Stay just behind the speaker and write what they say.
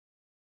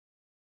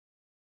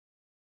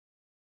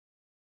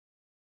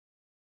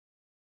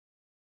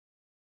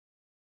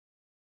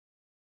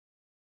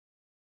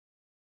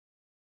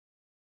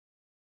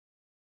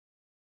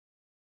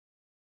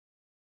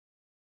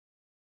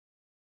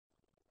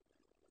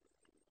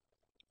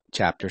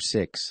Chapter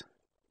 6.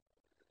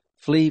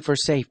 Flee for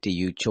safety,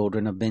 you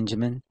children of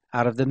Benjamin,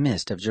 out of the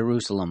midst of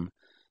Jerusalem,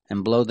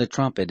 and blow the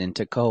trumpet in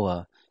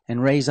Tekoa,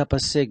 and raise up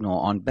a signal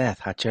on Beth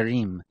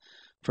Hacherim,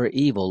 for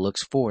evil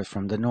looks forth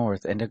from the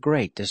north, and a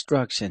great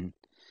destruction.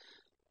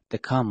 The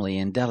comely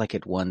and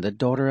delicate one, the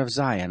daughter of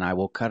Zion, I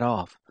will cut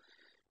off.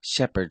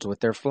 Shepherds with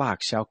their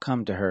flocks shall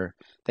come to her.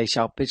 They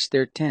shall pitch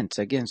their tents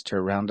against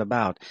her round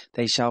about.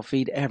 They shall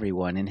feed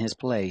everyone in his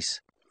place.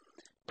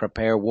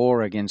 Prepare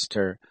war against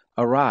her.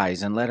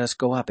 Arise, and let us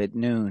go up at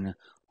noon.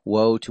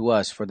 Woe to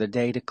us, for the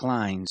day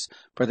declines,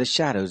 for the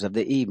shadows of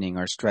the evening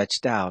are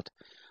stretched out.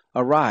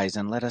 Arise,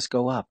 and let us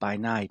go up by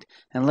night,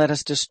 and let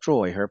us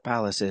destroy her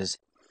palaces.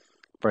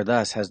 For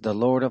thus has the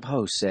Lord of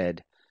hosts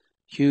said,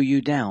 Hew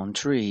you down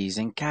trees,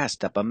 and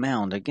cast up a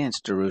mound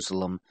against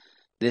Jerusalem.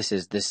 This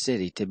is the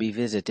city to be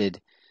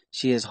visited.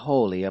 She is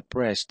wholly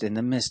oppressed in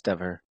the midst of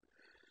her.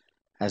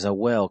 As a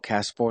well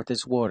casts forth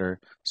its water,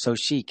 so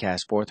she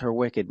casts forth her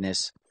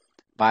wickedness.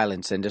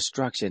 Violence and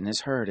destruction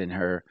is heard in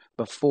her.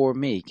 Before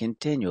me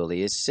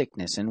continually is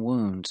sickness and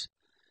wounds.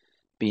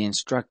 Be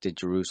instructed,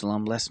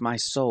 Jerusalem, lest my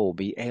soul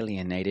be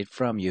alienated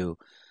from you,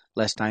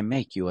 lest I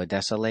make you a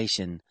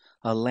desolation,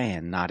 a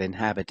land not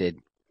inhabited.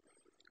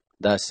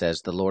 Thus says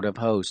the Lord of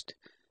hosts,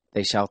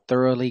 They shall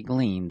thoroughly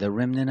glean the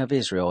remnant of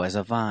Israel as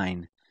a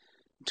vine.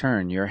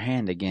 Turn your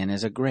hand again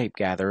as a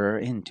grape-gatherer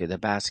into the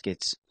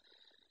baskets.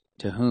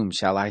 To whom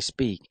shall I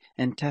speak,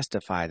 and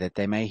testify that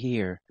they may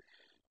hear?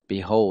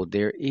 Behold,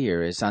 their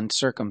ear is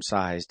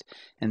uncircumcised,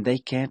 and they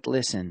can't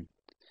listen.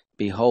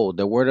 Behold,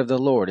 the word of the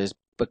Lord is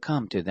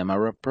become to them a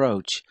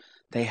reproach.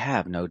 They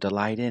have no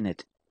delight in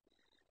it.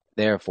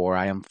 Therefore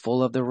I am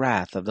full of the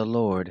wrath of the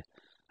Lord.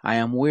 I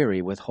am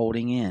weary with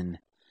holding in.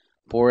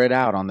 Pour it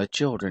out on the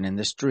children in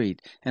the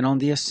street, and on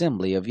the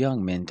assembly of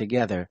young men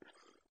together.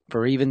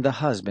 For even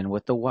the husband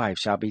with the wife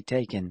shall be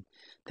taken,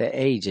 the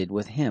aged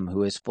with him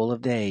who is full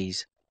of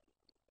days.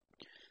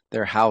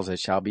 Their houses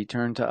shall be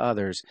turned to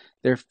others,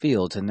 their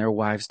fields and their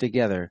wives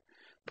together.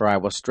 For I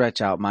will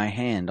stretch out my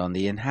hand on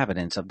the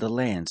inhabitants of the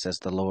land, says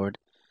the Lord.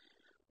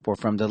 For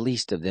from the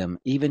least of them,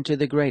 even to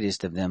the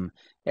greatest of them,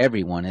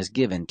 every one is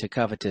given to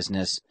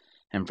covetousness,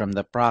 and from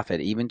the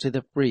prophet even to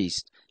the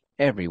priest,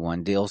 every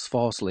one deals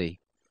falsely.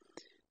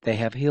 They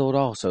have healed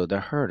also the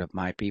hurt of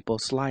my people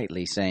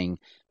slightly, saying,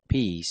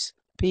 Peace,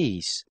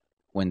 peace,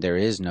 when there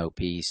is no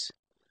peace.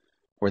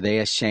 Were they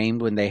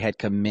ashamed when they had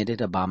committed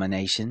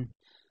abomination?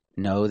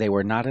 No, they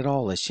were not at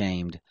all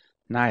ashamed,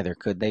 neither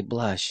could they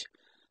blush.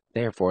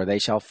 Therefore they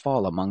shall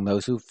fall among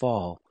those who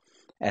fall.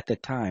 At the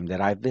time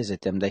that I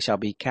visit them they shall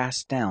be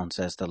cast down,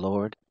 says the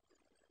Lord.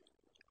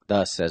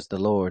 Thus says the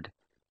Lord,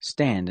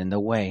 Stand in the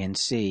way and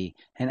see,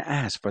 and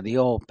ask for the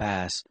old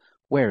path,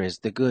 where is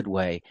the good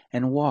way,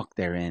 and walk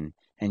therein,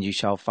 and you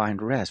shall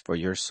find rest for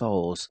your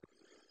souls.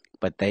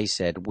 But they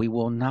said, We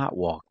will not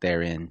walk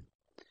therein.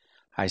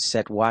 I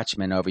set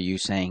watchmen over you,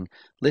 saying,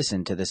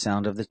 Listen to the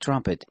sound of the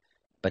trumpet.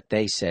 But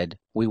they said,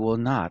 We will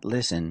not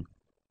listen.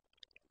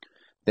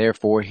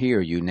 Therefore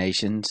hear, you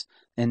nations,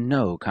 and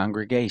know,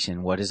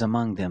 congregation, what is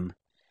among them.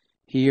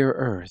 Hear,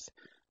 earth.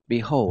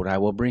 Behold, I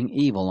will bring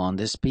evil on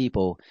this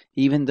people,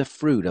 even the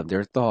fruit of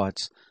their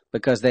thoughts,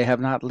 because they have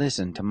not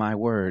listened to my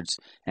words,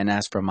 and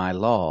as for my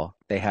law,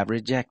 they have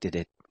rejected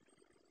it.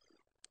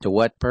 To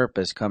what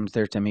purpose comes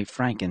there to me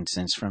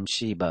frankincense from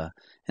Sheba,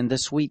 and the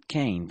sweet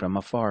cane from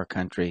a far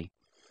country?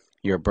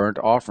 Your burnt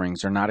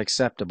offerings are not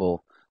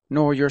acceptable,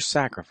 nor your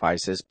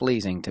sacrifices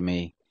pleasing to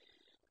me.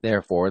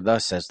 Therefore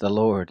thus says the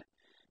Lord,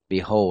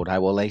 Behold, I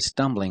will lay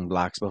stumbling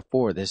blocks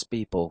before this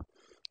people,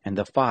 and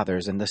the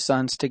fathers and the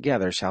sons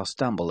together shall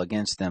stumble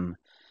against them.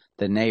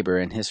 The neighbor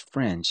and his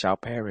friend shall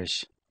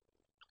perish.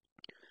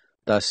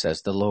 Thus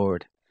says the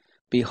Lord,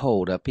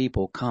 Behold, a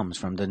people comes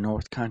from the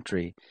north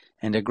country,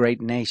 and a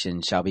great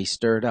nation shall be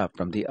stirred up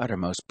from the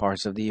uttermost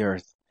parts of the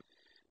earth.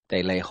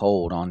 They lay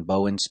hold on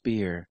bow and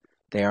spear.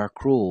 They are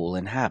cruel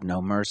and have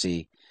no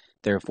mercy.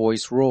 Their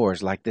voice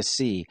roars like the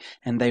sea,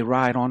 and they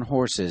ride on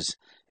horses.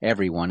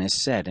 Every one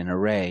is set in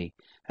array,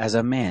 as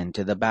a man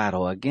to the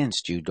battle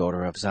against you,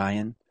 daughter of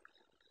Zion.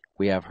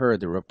 We have heard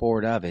the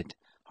report of it.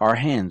 Our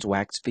hands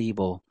wax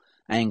feeble.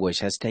 Anguish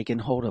has taken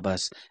hold of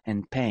us,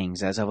 and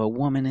pangs as of a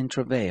woman in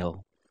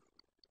travail.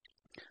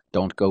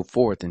 Don't go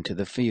forth into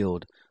the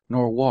field,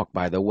 nor walk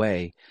by the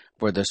way,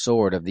 for the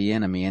sword of the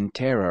enemy and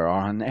terror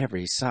are on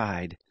every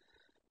side.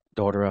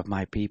 Daughter of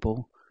my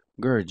people,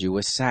 gird you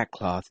with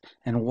sackcloth,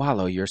 and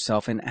wallow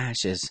yourself in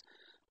ashes.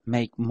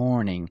 Make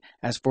mourning,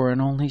 as for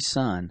an only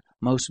son,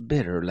 most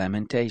bitter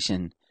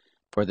lamentation,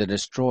 for the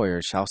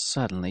destroyer shall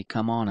suddenly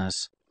come on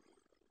us.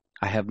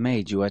 I have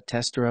made you a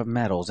tester of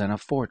metals and a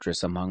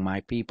fortress among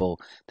my people,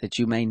 that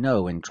you may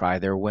know and try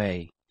their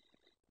way.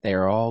 They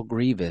are all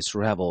grievous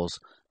rebels,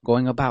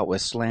 going about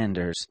with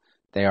slanders.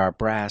 They are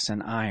brass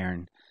and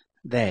iron.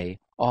 They,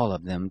 all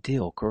of them,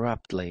 deal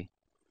corruptly.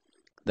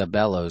 The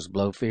bellows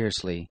blow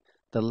fiercely.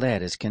 The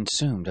lead is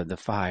consumed of the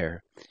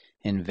fire.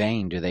 In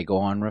vain do they go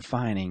on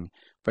refining,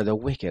 for the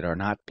wicked are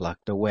not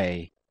plucked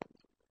away.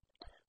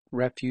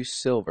 Refuse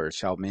silver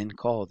shall men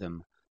call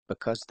them,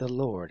 because the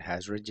Lord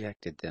has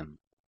rejected them.